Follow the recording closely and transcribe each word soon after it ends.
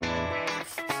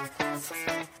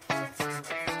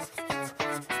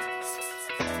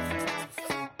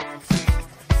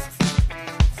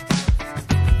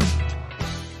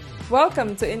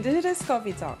Welcome to Indigenous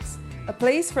Coffee Talks, a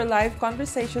place for live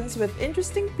conversations with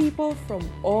interesting people from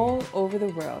all over the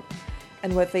world.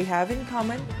 And what they have in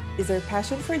common is their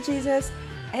passion for Jesus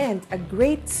and a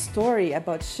great story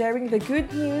about sharing the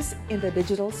good news in the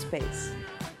digital space.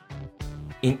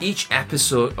 In each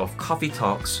episode of Coffee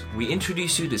Talks, we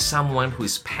introduce you to someone who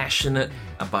is passionate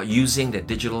about using their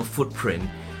digital footprint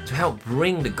to help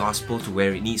bring the gospel to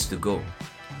where it needs to go.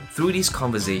 Through these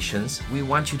conversations, we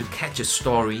want you to catch a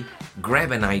story,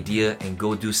 grab an idea, and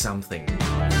go do something.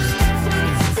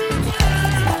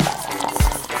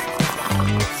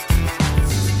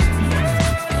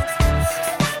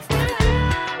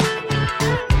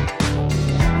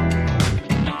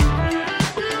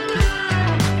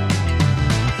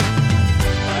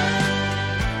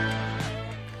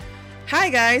 Hi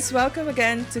guys, welcome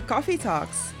again to Coffee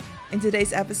Talks. In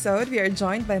today's episode, we are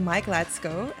joined by Mike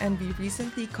Latsko, and we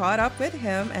recently caught up with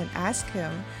him and asked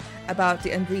him about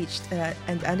the unreached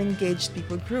and unengaged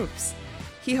people groups.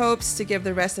 He hopes to give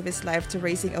the rest of his life to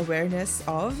raising awareness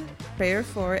of, prayer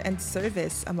for, and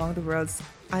service among the world's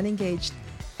unengaged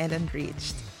and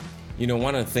unreached. You know,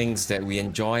 one of the things that we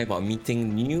enjoy about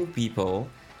meeting new people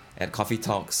at Coffee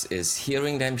Talks is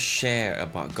hearing them share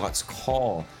about God's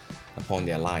call upon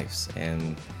their lives.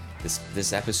 And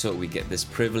this episode, we get this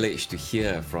privilege to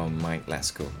hear from Mike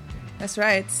Latsko. That's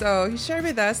right. So he shared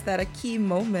with us that a key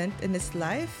moment in his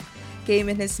life came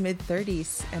in his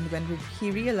mid-30s, and when he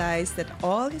realized that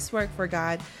all his work for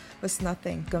God was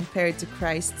nothing compared to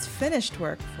Christ's finished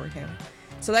work for him.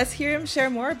 So let's hear him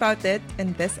share more about it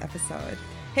in this episode.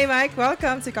 Hey Mike,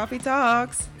 welcome to Coffee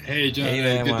Talks. Hey John, Hey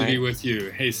there, good Mike. to be with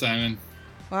you. Hey Simon.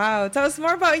 Wow, tell us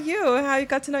more about you, how you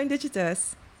got to know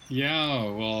Indigenous. Yeah,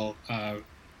 well,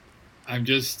 I'm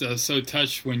just so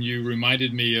touched when you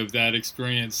reminded me of that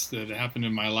experience that happened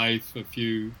in my life a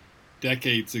few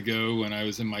decades ago when I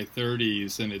was in my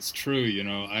 30s. And it's true, you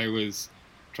know, I was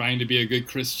trying to be a good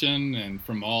Christian, and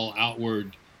from all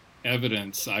outward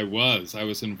evidence, I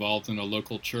was involved in a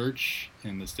local church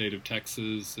in the state of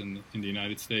Texas and in the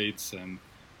United States,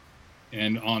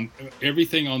 and on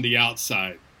everything on the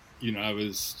outside, you know, I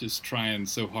was just trying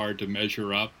so hard to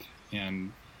measure up,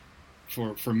 and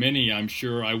for many, I'm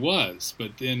sure I was.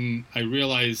 But then I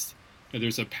realized that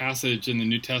there's a passage in the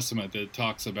New Testament that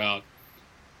talks about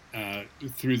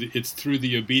through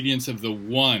the obedience of the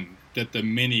one that the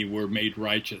many were made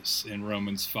righteous in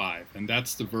Romans 5. And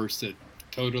that's the verse that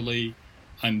totally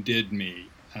undid me,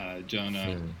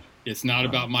 Jonah. It's not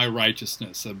about my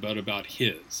righteousness, but about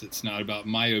his. It's not about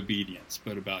my obedience,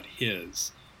 but about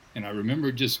his. And I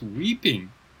remember just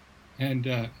weeping.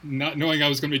 And not knowing I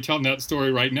was going to be telling that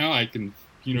story right now, I can,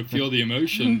 feel the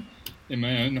emotion in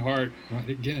my own heart right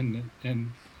again.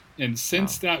 And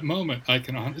since that moment, I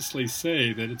can honestly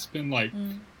say that it's been like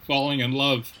falling in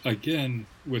love again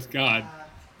with God,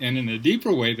 and in a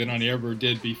deeper way than I ever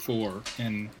did before.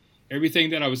 And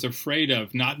everything that I was afraid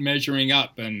of, not measuring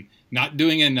up and not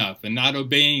doing enough and not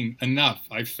obeying enough,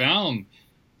 I found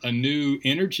a new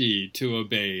energy to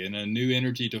obey and a new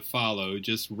energy to follow,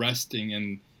 just resting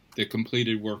in the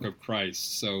completed work of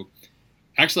Christ. So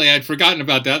actually I had forgotten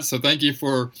about that, so thank you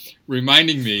for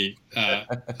reminding me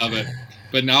of it.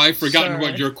 But now I've forgotten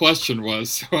what your question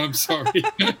was, so I'm sorry.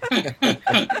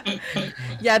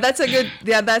 Yeah, that's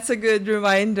a good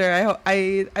reminder.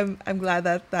 I'm glad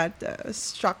that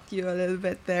struck you a little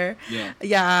bit there.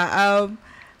 Yeah.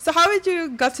 So how did you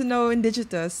got to know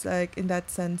Indigenous, like in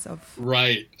that sense of?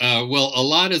 Right. Well, a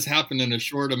lot has happened in a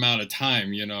short amount of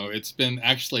time. You know, it's been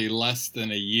actually less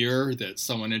than a year that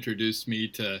someone introduced me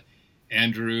to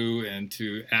Andrew and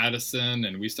to Addison,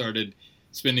 and we started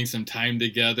spending some time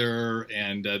together.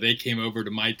 And they came over to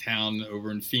my town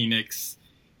over in Phoenix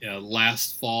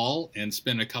last fall and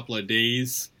spent a couple of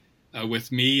days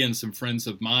with me and some friends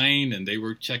of mine, and they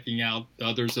were checking out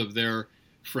others of their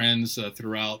friends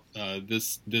throughout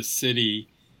this city.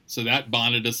 So that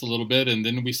bonded us a little bit, and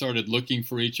then we started looking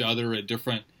for each other at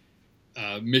different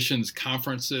missions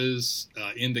conferences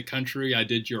in the country. I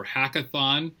did your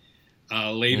hackathon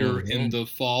later in the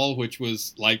fall, which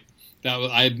was like that.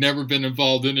 I had never been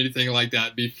involved in anything like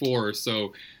that before.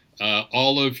 So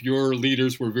all of your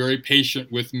leaders were very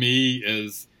patient with me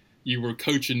as you were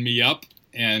coaching me up,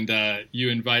 and you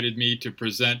invited me to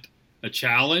present a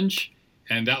challenge.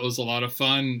 And that was a lot of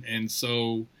fun. And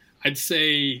so I'd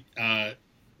say,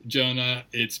 Jonah,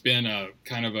 it's been a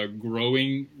kind of a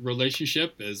growing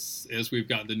relationship as we've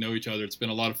gotten to know each other. It's been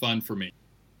a lot of fun for me.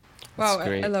 Wow,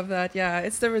 I love that. Yeah,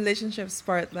 it's the relationships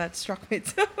part that struck me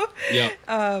too.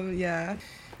 Yeah.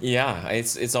 Yeah,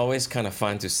 it's always kind of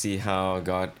fun to see how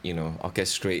God,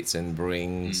 orchestrates and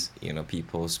brings,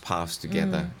 people's paths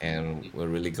together. And we're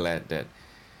really glad that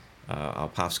our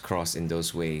paths cross in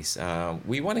those ways.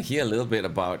 We want to hear a little bit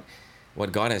about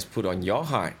what God has put on your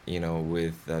heart,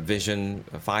 with Vision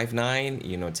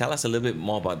 5-9. Tell us a little bit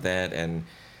more about that, and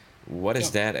what Yeah.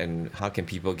 is that, and how can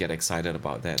people get excited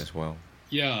about that as well?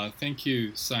 Yeah, thank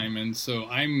you, Simon. So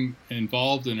I'm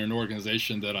involved in an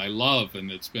organization that I love, and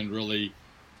it's been really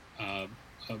uh,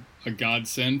 a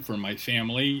godsend for my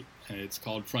family. It's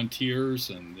called Frontiers,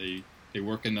 and they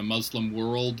work in the Muslim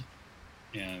world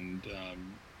and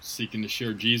seeking to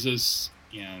share Jesus.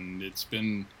 And it's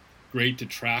been great to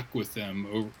track with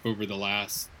them over the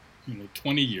last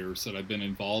 20 years that I've been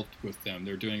involved with them.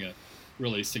 They're doing a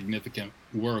really significant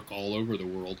work all over the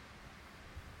world.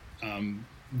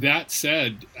 That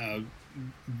said,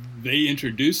 they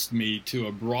introduced me to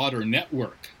a broader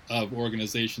network of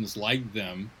organizations like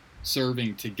them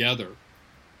serving together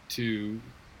to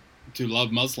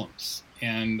love Muslims,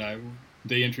 and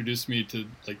they introduced me to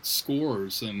like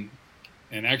scores, and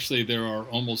actually there are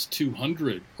almost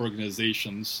 200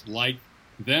 organizations like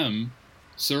them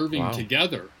serving Wow.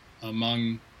 together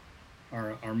among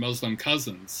our Muslim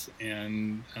cousins.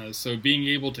 And so being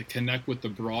able to connect with the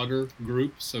broader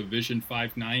group, so Vision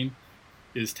 5-9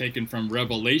 is taken from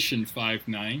Revelation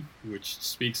 5-9, which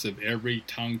speaks of every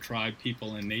tongue, tribe,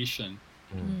 people, and nation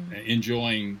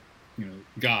enjoying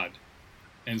God.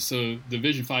 And so the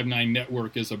Vision 5-9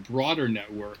 network is a broader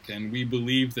network, and we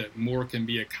believe that more can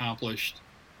be accomplished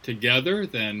together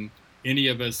than any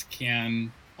of us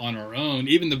can on our own,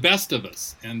 even the best of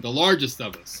us and the largest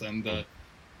of us and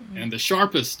the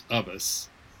sharpest of us.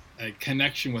 A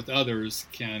connection with others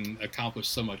can accomplish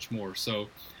so much more. So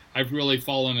I've really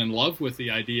fallen in love with the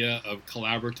idea of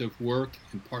collaborative work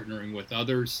and partnering with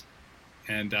others,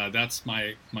 and that's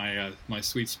my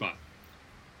sweet spot.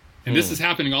 And this is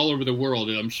happening all over the world,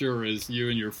 I'm sure, as you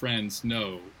and your friends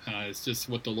know. It's just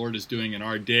what the Lord is doing in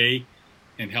our day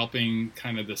and helping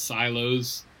kind of the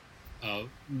silos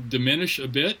diminish a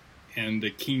bit and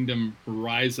the kingdom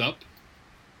rise up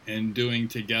and doing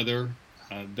together.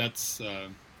 That's I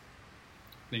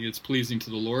think it's pleasing to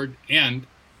the Lord and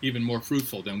even more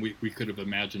fruitful than we could have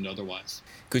imagined otherwise.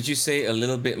 Could you say a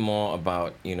little bit more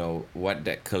about, what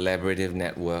that collaborative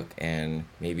network, and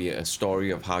maybe a story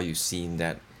of how you've seen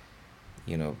that,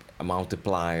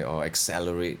 multiply or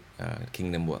accelerate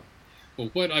kingdom work? Well,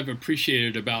 what I've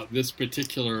appreciated about this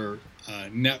particular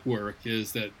network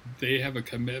is that they have a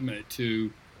commitment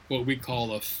to what we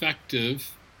call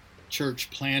effective church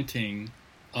planting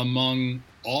among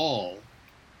all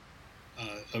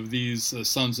of these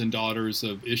sons and daughters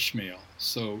of Ishmael.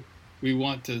 So we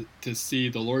want to see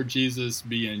the Lord Jesus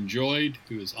be enjoyed,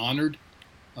 who is honored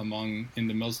in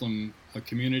the Muslim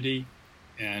community,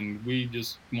 and we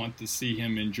just want to see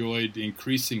him enjoyed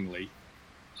increasingly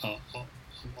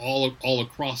all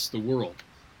across the world.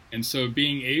 And so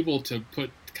being able to put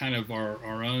kind of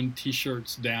our own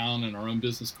T-shirts down and our own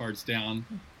business cards down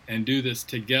and do this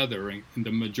together in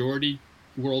the majority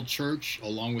world church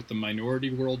along with the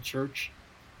minority world church,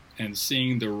 and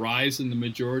seeing the rise in the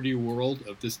majority world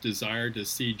of this desire to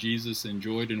see Jesus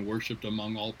enjoyed and worshiped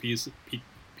among all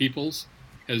peoples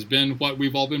has been what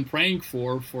we've all been praying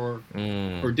for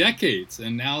decades,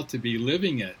 and now to be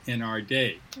living it in our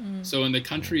day. So in the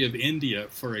country of India,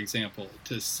 for example,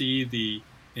 to see the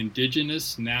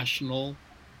indigenous national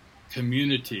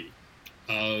community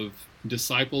of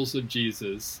disciples of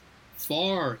Jesus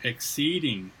far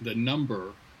exceeding the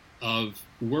number of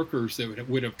workers that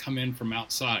would have come in from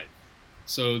outside.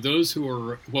 So those who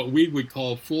are what we would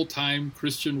call full-time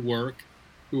Christian work,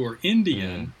 who are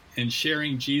Indian and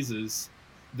sharing Jesus,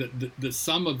 the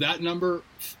sum of that number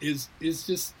is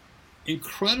just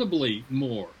incredibly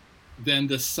more than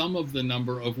the sum of the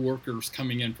number of workers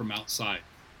coming in from outside.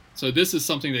 So this is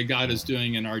something that God is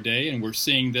doing in our day, and we're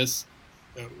seeing this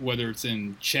whether it's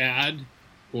in Chad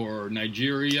or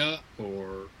Nigeria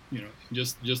or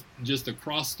just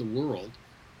across the world.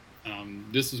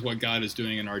 This is what God is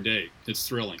doing in our day. It's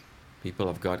thrilling. People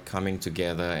of God coming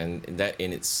together, and that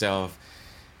in itself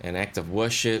an act of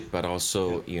worship, but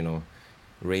also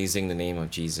raising the name of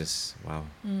Jesus. Wow.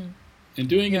 And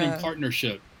doing it in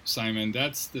partnership, Simon.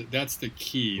 That's the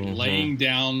key. Laying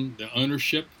down the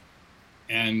ownership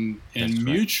and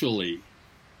mutually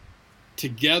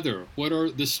together, what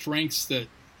are the strengths that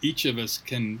each of us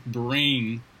can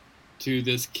bring to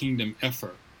this kingdom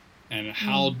effort, and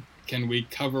how can we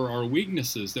cover our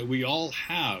weaknesses that we all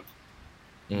have?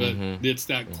 But it's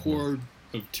that cord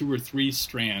of 2 or 3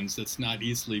 strands that's not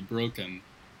easily broken,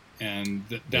 and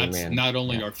that's Amen. not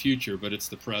only our future, but it's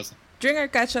the present. During our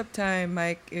catch-up time,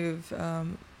 Mike,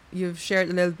 you've shared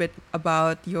a little bit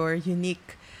about your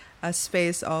unique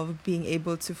space of being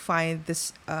able to find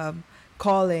this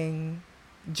calling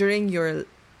during your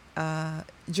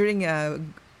during a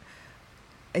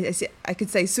I could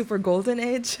say super golden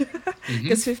age Hmm.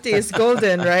 because 50 is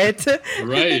golden, right?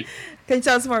 Right. Can you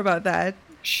tell us more about that?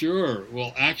 Sure.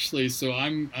 Well, actually, so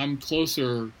I'm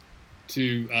closer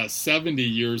to 70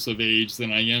 years of age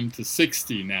than I am to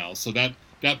 60 now. So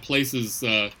that places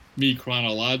me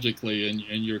chronologically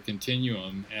in your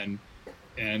continuum. And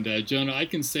Jonah, I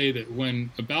can say that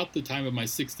when about the time of my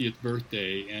 60th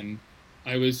birthday, and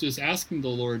I was just asking the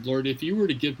Lord, Lord, if you were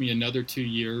to give me another 2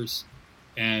 years,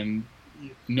 and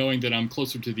knowing that I'm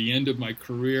closer to the end of my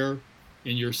career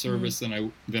in your Mm, service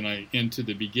than I am to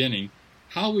the beginning,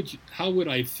 how would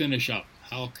I finish up?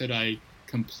 How could I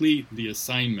complete the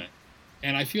assignment?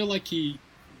 And I feel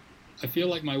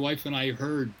like my wife and I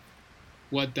heard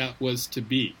what that was to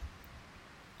be.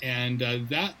 And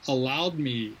that allowed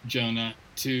me, Jonah,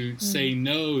 to mm, say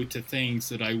no to things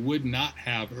that I would not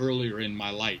have earlier in my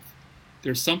life.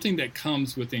 There's something that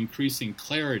comes with increasing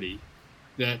clarity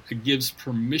that gives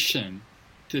permission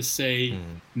to say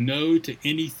Mm. no to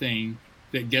anything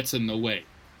that gets in the way.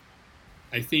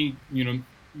 I think,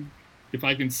 if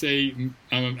I can say,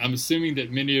 I'm assuming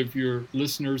that many of your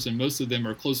listeners and most of them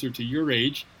are closer to your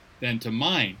age than to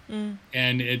mine. mm,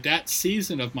 And at that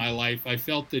season of my life, I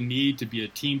felt the need to be a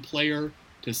team player,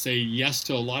 to say yes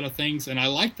to a lot of things. And I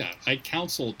like that. I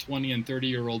counsel 20 and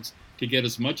 30-year-olds to get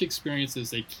as much experience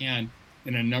as they can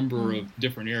in a number mm, of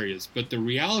different areas. But the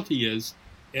reality is,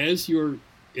 as you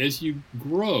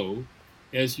grow,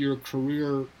 as your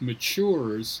career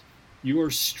matures,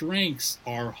 your strengths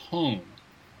are honed,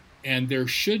 and there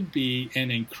should be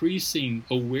an increasing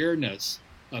awareness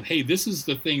of, hey, this is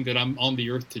the thing that I'm on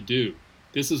the earth to do.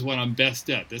 This is what I'm best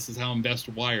at. This is how I'm best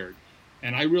wired.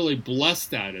 And I really bless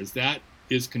that, as that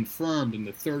is confirmed in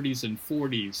the 30s and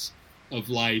 40s of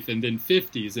life, and then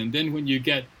 50s. And then when you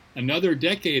get another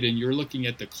decade and you're looking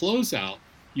at the closeout,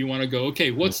 you want to go,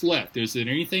 okay, Mm. what's left? Is there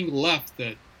anything left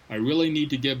that I really need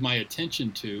to give my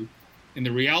attention to? And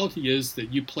the reality is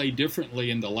that you play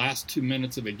differently in the last 2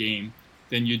 minutes of a game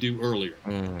than you do earlier.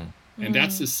 Mm. And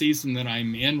that's mm. the season that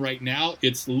I'm in right now.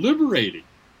 It's liberating.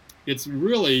 It's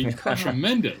really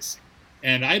tremendous.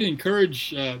 And I'd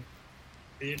encourage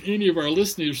any of our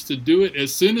listeners to do it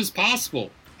as soon as possible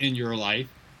in your life,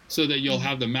 so that you'll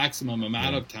have the maximum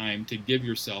amount Mm. of time to give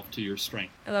yourself to your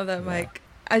strength. I love that, Yeah. Mike.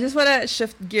 I just want to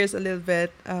shift gears a little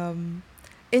bit.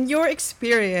 In your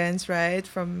experience, right?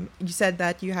 From you said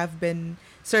that you have been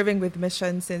serving with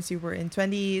mission since you were in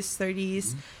 20s,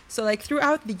 30s. Mhm. So, like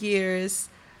throughout the years,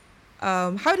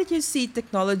 how did you see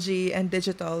technology and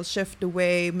digital shift the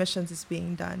way missions is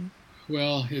being done?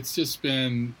 Well, it's just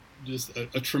been just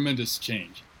a tremendous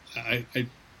change.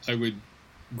 I would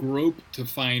grope to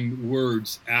find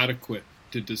words adequate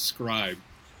to describe,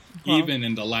 Wow. even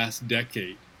in the last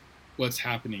decade, what's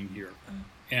happening here.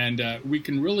 And we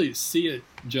can really see it,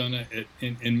 Jonah,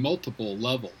 in multiple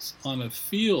levels. On a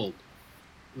field,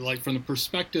 like from the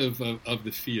perspective of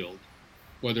the field,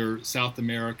 whether South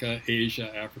America,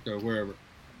 Asia, Africa, or wherever,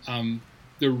 um,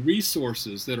 the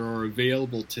resources that are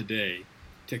available today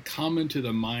to come into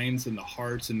the minds and the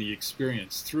hearts and the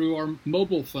experience through our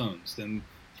mobile phones and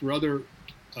through other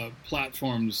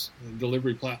platforms,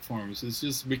 delivery platforms, is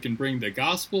just, we can bring the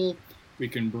gospel, we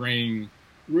can bring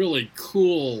really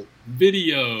cool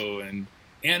video and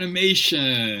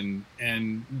animation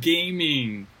and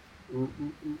gaming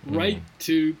right Mm.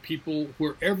 to people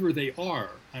wherever they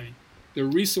are. I mean, the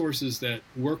resources that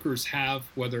workers have,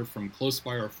 whether from close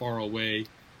by or far away,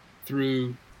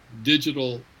 through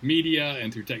digital media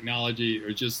and through technology,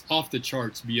 are just off the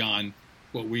charts beyond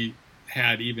what we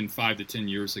had even 5 to 10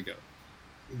 years ago.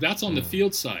 That's on the Mm.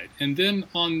 field side. And then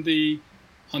on the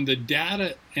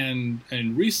data and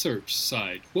research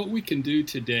side, what we can do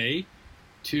today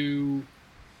to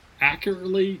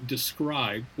accurately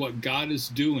describe what God is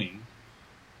doing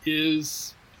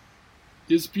is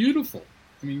is beautiful.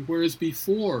 I mean, whereas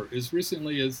before, as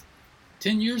recently as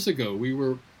 10 years ago, we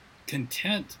were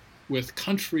content with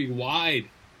countrywide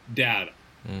data.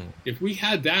 Mm. If we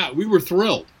had that, we were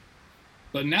thrilled.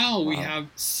 But now we Wow. have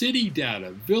city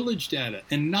data, village data,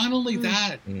 and not only Mm,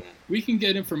 that, Mm. we can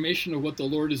get information of what the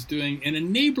Lord is doing in a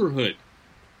neighborhood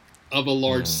of a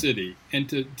large Mm. city, and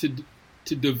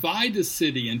to divide the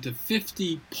city into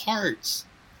 50 parts.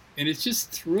 And it's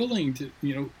just thrilling to,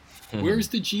 Mm. where's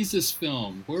the Jesus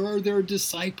film? Where are their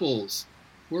disciples?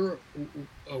 Where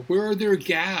are their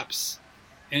gaps?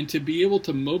 And to be able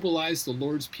to mobilize the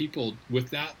Lord's people with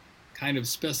that kind of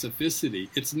specificity.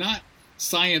 It's not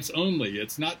science only,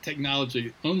 it's not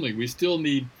technology only. We still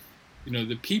need,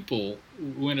 the people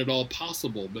when at all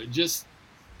possible, but just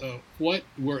what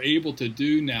we're able to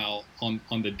do now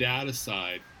on the data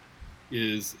side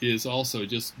is also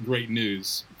just great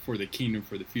news for the kingdom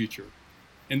for the future.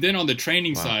 And then on the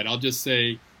training side, I'll just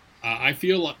say I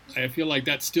feel like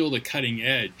that's still the cutting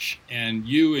edge. And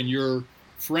you and your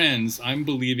friends, I'm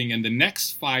believing in the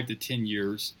next 5 to 10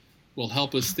 years, will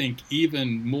help us think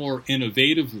even more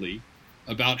innovatively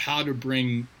about how to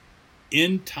bring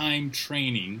in-time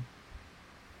training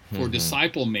for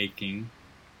disciple making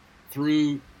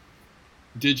through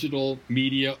digital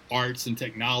media, arts, and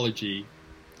technology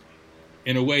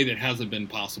in a way that hasn't been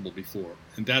possible before.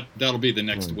 And that'll be the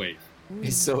next wave.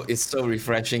 It's so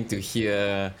refreshing to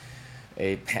hear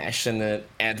a passionate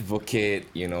advocate,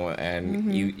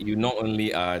 and you not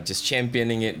only are just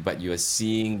championing it, but you are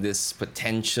seeing this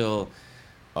potential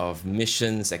of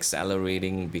missions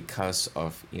accelerating because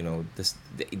of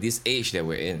this age that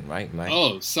we're in, right, Mike?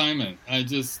 Oh, Simon, I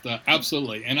just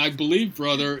absolutely, and I believe,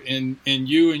 brother, in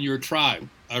you and your tribe.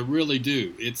 I really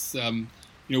do. It's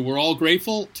we're all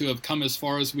grateful to have come as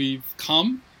far as we've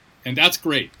come, and that's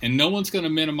great, and no one's going to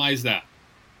minimize that.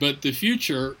 But the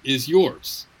future is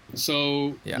yours.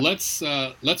 So let's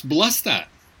bless that,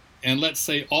 and let's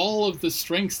say all of the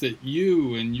strengths that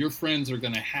you and your friends are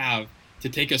going to have to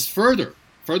take us further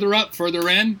up, further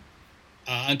in,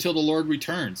 until the Lord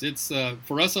returns. It's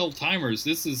for us old timers.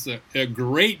 This is a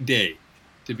great day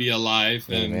to be alive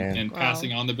and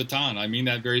passing on the baton. I mean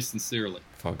that very sincerely.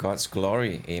 For God's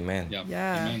glory, amen. Yeah.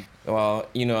 Yeah. Amen. Well,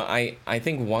 I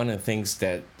think one of the things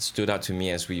that stood out to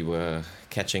me as we were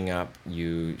catching up,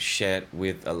 you shared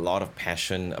with a lot of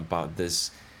passion about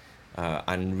this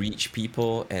unreached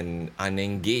people and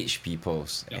unengaged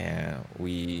peoples. Yep.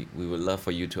 We would love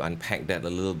for you to unpack that a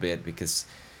little bit, because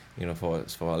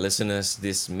for our listeners,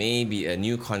 this may be a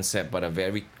new concept, but a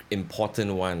very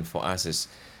important one for us as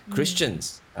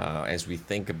Christians, as we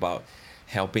think about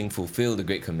helping fulfill the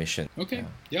Great Commission. Okay.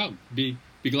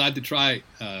 Be glad to try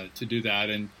to do that,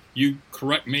 and you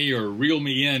correct me or reel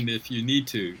me in if you need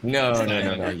to. No.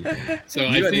 So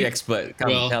you are the expert.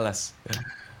 Come, tell us.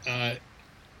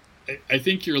 I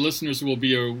think your listeners will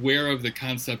be aware of the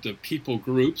concept of people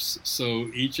groups. So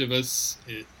each of us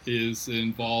is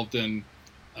involved in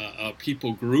a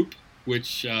people group,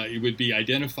 which it would be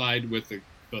identified with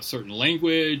a certain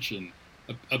language. And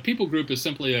a people group is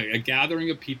simply a gathering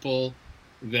of people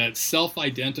that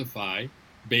self-identify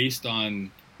based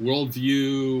on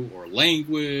worldview or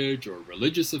language or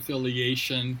religious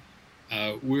affiliation.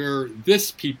 We're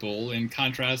this people in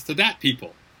contrast to that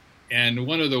people. And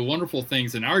one of the wonderful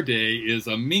things in our day is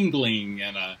a mingling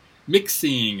and a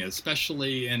mixing,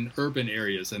 especially in urban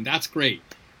areas, and that's great.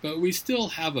 But we still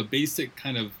have a basic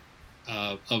kind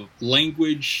of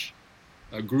language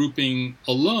grouping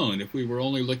alone if we were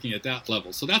only looking at that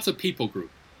level. So that's a people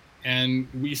group. And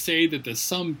we say that the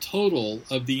sum total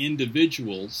of the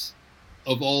individuals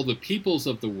of all the peoples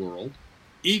of the world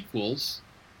equals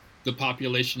the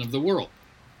population of the world.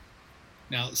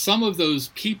 Now, some of those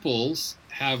peoples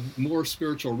have more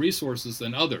spiritual resources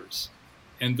than others.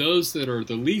 And those that are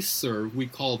the least served, we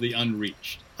call the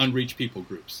unreached people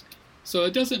groups. So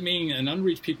it doesn't mean, an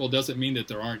unreached people doesn't mean that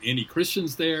there aren't any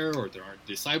Christians there or there aren't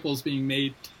disciples being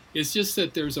made. It's just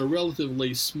that there's a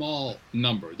relatively small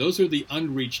number. Those are the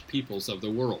unreached peoples of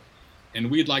the world.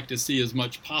 And we'd like to see as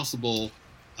much possible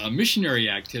missionary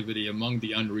activity among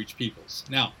the unreached peoples.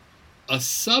 Now, a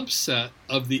subset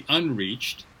of the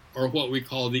unreached are what we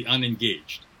call the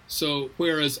unengaged. So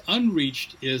whereas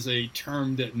unreached is a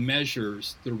term that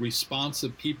measures the response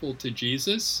of people to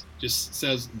Jesus, just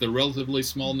says the relatively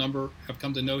small number have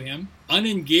come to know him,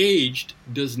 unengaged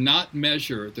does not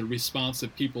measure the response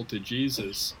of people to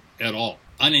Jesus at all.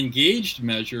 Unengaged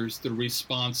measures the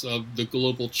response of the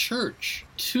global church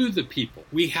to the people.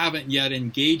 We haven't yet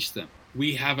engaged them.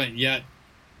 We haven't yet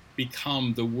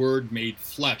become the Word made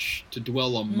flesh to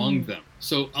dwell among them.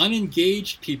 So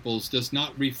unengaged peoples does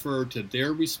not refer to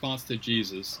their response to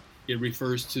Jesus. It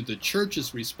refers to the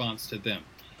church's response to them.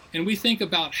 And we think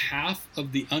about half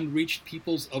of the unreached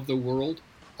peoples of the world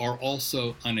are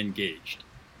also unengaged.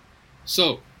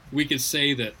 So we could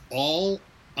say that all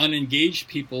unengaged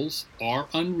peoples are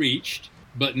unreached,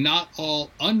 but not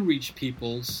all unreached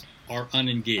peoples are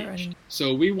unengaged.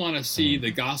 So we want to see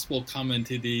the gospel come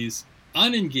into these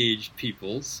unengaged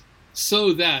peoples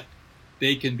so that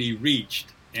they can be reached.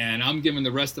 And I'm giving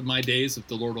the rest of my days, if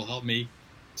the Lord will help me,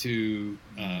 to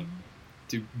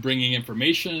bringing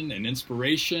information and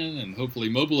inspiration and hopefully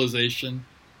mobilization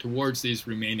towards these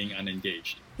remaining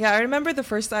unengaged. Yeah, I remember the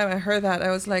first time I heard that,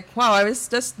 I was like, wow, I was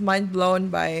just mind blown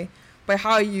by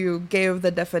how you gave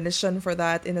the definition for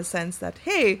that, in a sense that,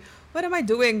 hey, what am I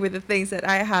doing with the things that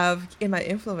I have in my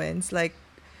influence? Like,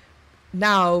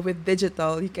 now with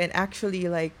digital, you can actually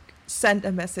like send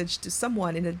a message to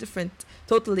someone in a different,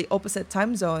 totally opposite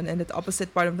time zone and the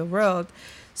opposite part of the world.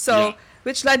 So, Yeah.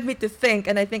 which led me to think,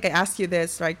 and I think I asked you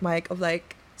this, right, Mike, of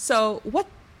like, so what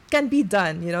can be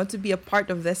done, to be a part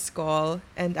of this call?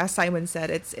 And as Simon said,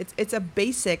 it's a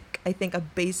basic, I think, a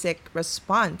basic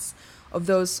response of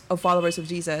those of followers of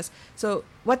Jesus. So,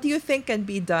 what do you think can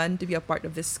be done to be a part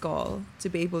of this call, to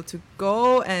be able to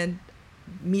go and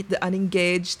meet the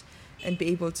unengaged and be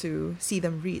able to see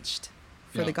them reached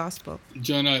for the Yeah. gospel?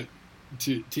 Jonah,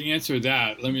 to answer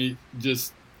that, let me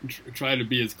just try to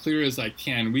be as clear as I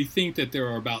can. We think that there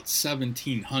are about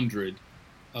 1,700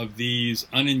 of these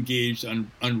unengaged,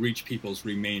 unreached peoples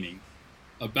remaining.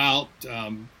 About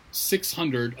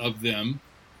 600 of them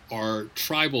are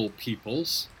tribal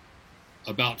peoples.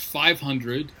 About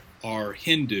 500 are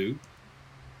Hindu.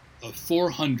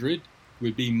 400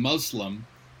 would be Muslim,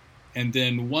 and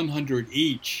then 100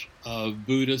 each of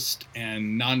Buddhist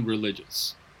and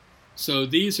non-religious. So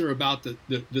these are about the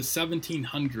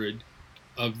 1,700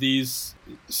 of these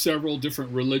several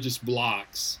different religious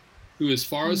blocks who, as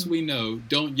far as we know,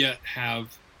 don't yet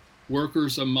have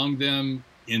workers among them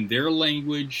in their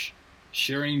language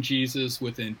sharing Jesus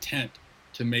with intent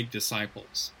to make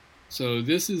disciples. So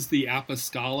this is the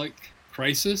apostolic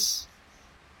crisis,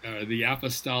 the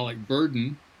apostolic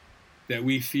burden that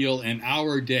we feel in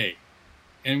our day.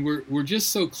 And we're just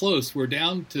so close. We're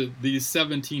down to these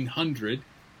 1,700,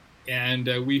 and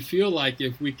we feel like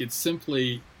if we could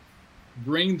simply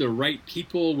bring the right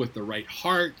people with the right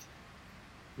heart,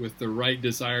 with the right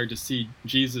desire to see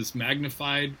Jesus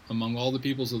magnified among all the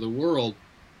peoples of the world,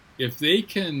 if they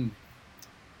can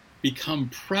become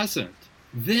present,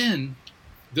 then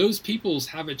those peoples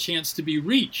have a chance to be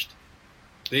reached.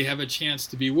 They have a chance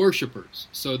to be worshipers.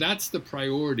 So that's the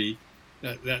priority,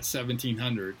 that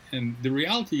 1,700. And the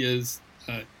reality is,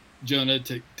 Jonah,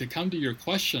 to come to your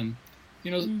question,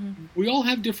 we all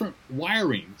have different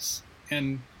wirings,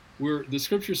 and the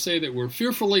scriptures say that we're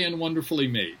fearfully and wonderfully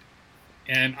made.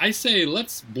 And I say,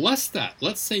 let's bless that.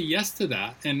 Let's say yes to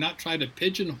that and not try to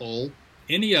pigeonhole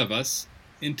any of us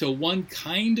into one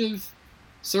kind of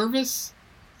service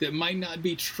that might not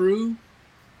be true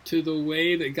to the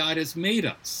way that God has made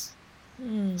us.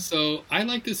 So I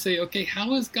like to say, okay,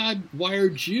 how has God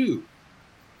wired you?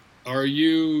 Do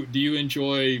you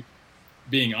enjoy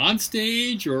being on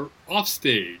stage or off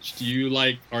stage?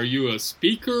 Are you a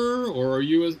speaker, or are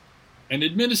you an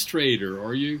administrator?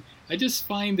 I just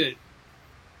find that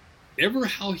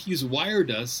how he's wired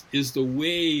us is the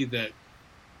way that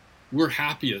we're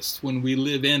happiest when we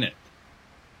live in it.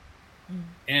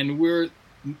 And we're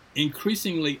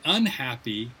increasingly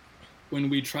unhappy when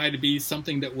we try to be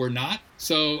something that we're not.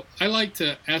 So I like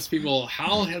to ask people,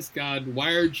 how has God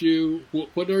wired you?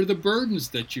 What are the burdens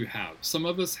that you have? Some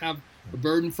of us have a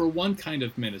burden for one kind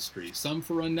of ministry, some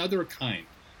for another kind.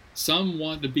 Some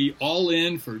want to be all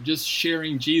in for just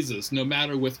sharing Jesus, no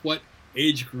matter with what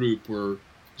age group or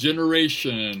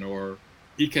generation or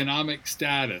economic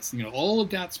status. All of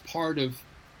that's part of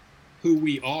who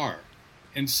we are.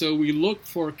 And so we look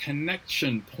for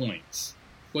connection points.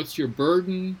 What's your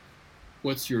burden?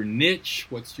 What's your niche?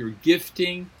 What's your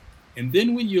gifting? And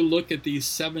then when you look at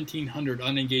these 1,700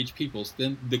 unengaged peoples,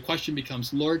 then the question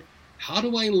becomes, Lord, how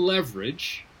do I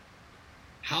leverage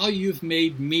how you've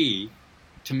made me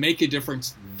to make a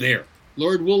difference there?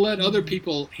 Lord, we'll let other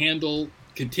people handle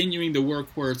continuing the work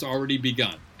where it's already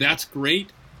begun. That's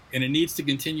great, and it needs to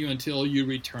continue until you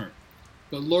return.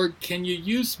 But Lord, can you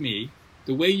use me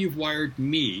the way you've wired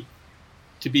me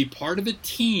to be part of a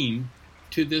team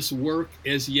to this work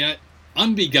as yet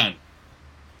unbegun?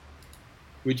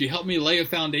 Would you help me lay a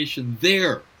foundation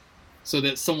there so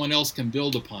that someone else can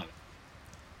build upon it?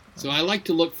 So I like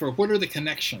to look for, what are the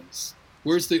connections?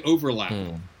 Where's the overlap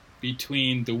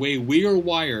between the way we are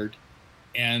wired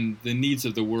and the needs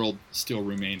of the world still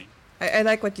remaining? I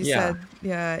like what you said.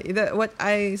 Yeah.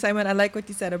 Simon, I like what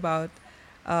you said about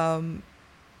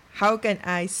how can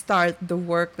I start the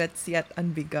work that's yet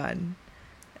unbegun?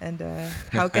 And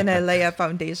how can I lay a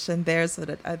foundation there so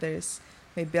that others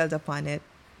may build upon it?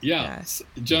 Yeah.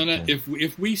 Jonah,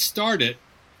 if we start it,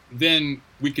 then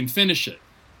we can finish it,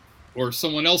 or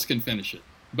someone else can finish it.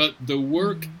 But the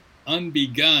work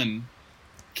unbegun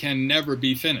can never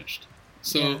be finished.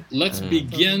 So let's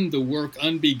begin the work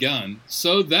unbegun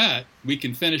so that we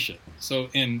can finish it. So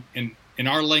in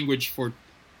our language for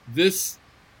this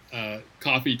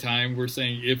coffee time, we're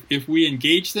saying if we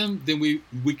engage them, then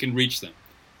we can reach them.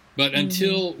 But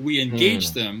until we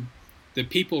engage them, the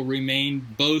people remain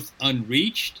both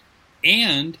unreached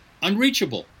and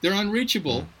unreachable. They're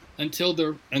unreachable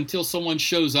until someone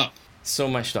shows up. So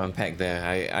much to unpack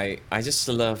there. I just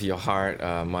love your heart,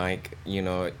 Mike. You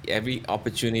know, every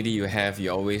opportunity you have,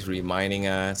 you're always reminding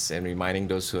us and reminding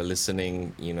those who are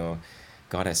listening,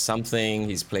 God has something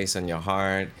He's placed on your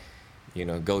heart.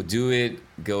 Go do it,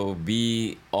 go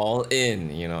be all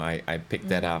in. I picked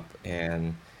that up.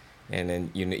 And then,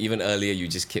 even earlier, you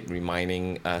just kept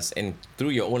reminding us, and through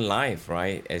your own life,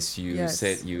 right? As you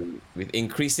said, Yes. with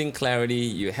increasing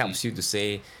clarity, it helps you to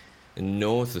say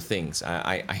no to things.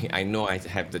 I know I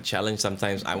have the challenge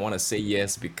sometimes. I want to say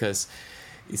yes because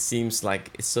it seems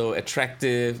like it's so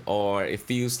attractive, or it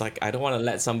feels like I don't want to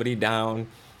let somebody down.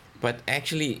 But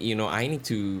actually, I need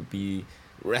to be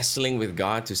wrestling with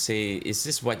God to say, is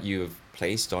this what you've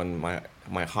placed on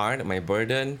my heart, my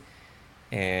burden?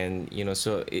 And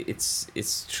so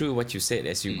it's true what you said.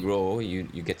 As you grow, you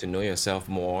get to know yourself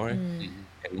more and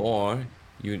more.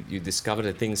 You discover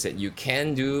the things that you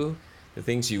can do, the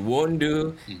things you won't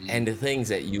do, and the things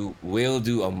that you will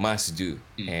do or must do.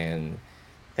 And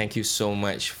thank you so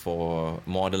much for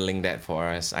modeling that for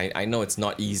us. I know it's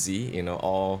not easy,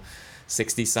 all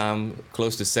 60 some,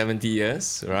 close to 70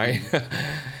 years, right?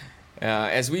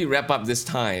 As we wrap up this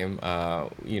time,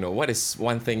 what is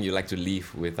one thing you'd like to leave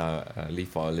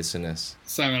for our listeners?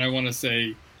 Simon, I want to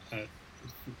say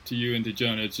to you and to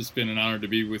Jonah, it's just been an honor to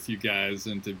be with you guys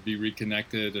and to be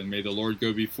reconnected. And may the Lord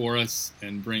go before us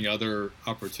and bring other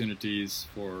opportunities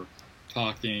for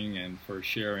talking and for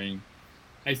sharing.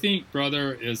 I think,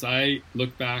 brother, as I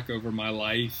look back over my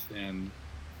life and,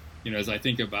 as I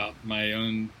think about my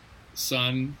own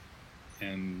son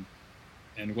and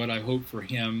what I hope for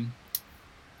him,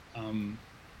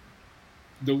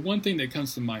 the one thing that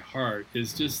comes to my heart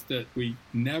is just that we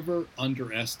never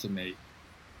underestimate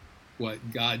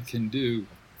what God can do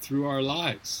through our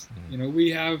lives.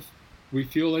 We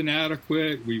feel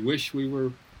inadequate. We wish we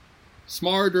were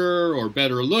smarter or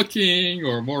better looking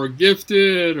or more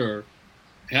gifted or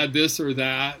had this or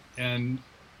that. And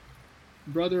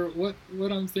brother, what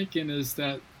I'm thinking is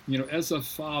that, as a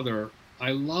father,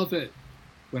 I love it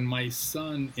when my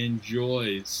son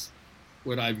enjoys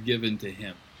what I've given to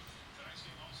him.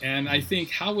 And I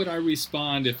think, how would I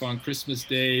respond if on Christmas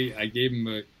Day I gave him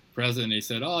a present and he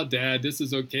said, "Oh, Dad, this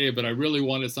is okay, but I really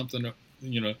wanted something,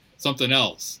 something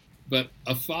else." But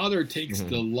a father takes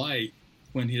delight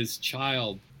when his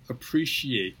child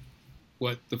appreciate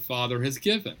what the father has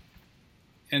given.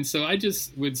 And so I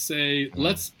just would say,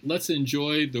 let's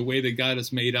enjoy the way that God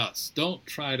has made us. Don't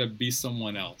try to be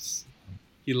someone else.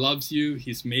 He loves you.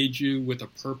 He's made you with a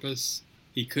purpose.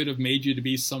 He could have made you to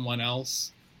be someone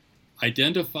else.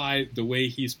 Identify the way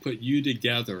He's put you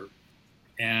together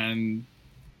and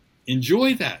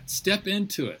enjoy that. Step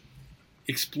into it.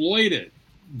 Exploit it.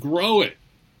 Grow it.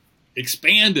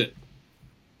 Expand it.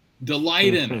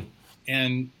 Delight in it.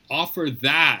 And offer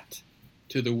that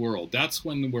to the world. That's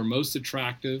when we're most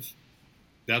attractive.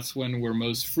 That's when we're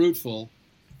most fruitful.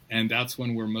 And that's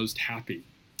when we're most happy.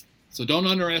 So don't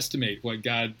underestimate what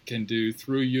God can do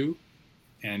through you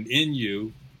and in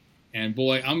you. And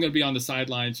boy, I'm going to be on the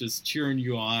sidelines just cheering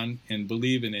you on and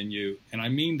believing in you. And I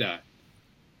mean that.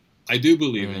 I do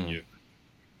believe in you.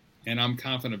 And I'm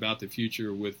confident about the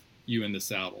future with you in the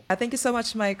saddle. Thank you so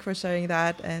much, Mike, for sharing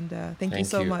that. And thank you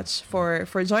so much for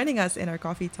joining us in our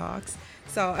coffee talks.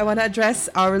 So I want to address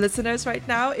our listeners right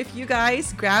now. If you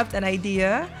guys grabbed an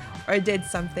idea or did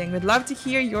something, we'd love to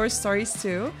hear your stories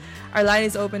too. Our line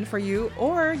is open for you,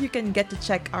 or you can get to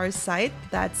check our site.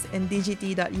 That's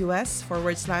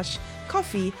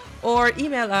indigity.us/coffee, or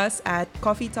email us at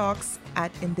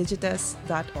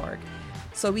coffeetalks@indigitus.org.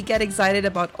 So we get excited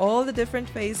about all the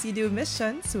different ways you do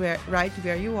missions right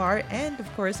where you are. And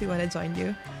of course, we want to join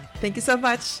you. Thank you so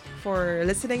much for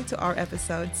listening to our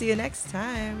episode. See you next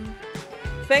time.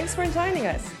 Thanks for joining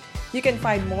us. You can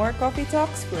find more Coffee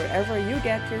Talks wherever you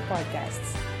get your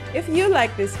podcasts. If you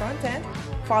like this content,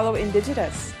 follow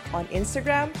Indigitus on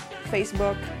Instagram,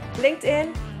 Facebook,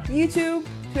 LinkedIn, YouTube,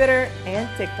 Twitter, and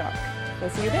TikTok. We'll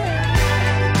see you there.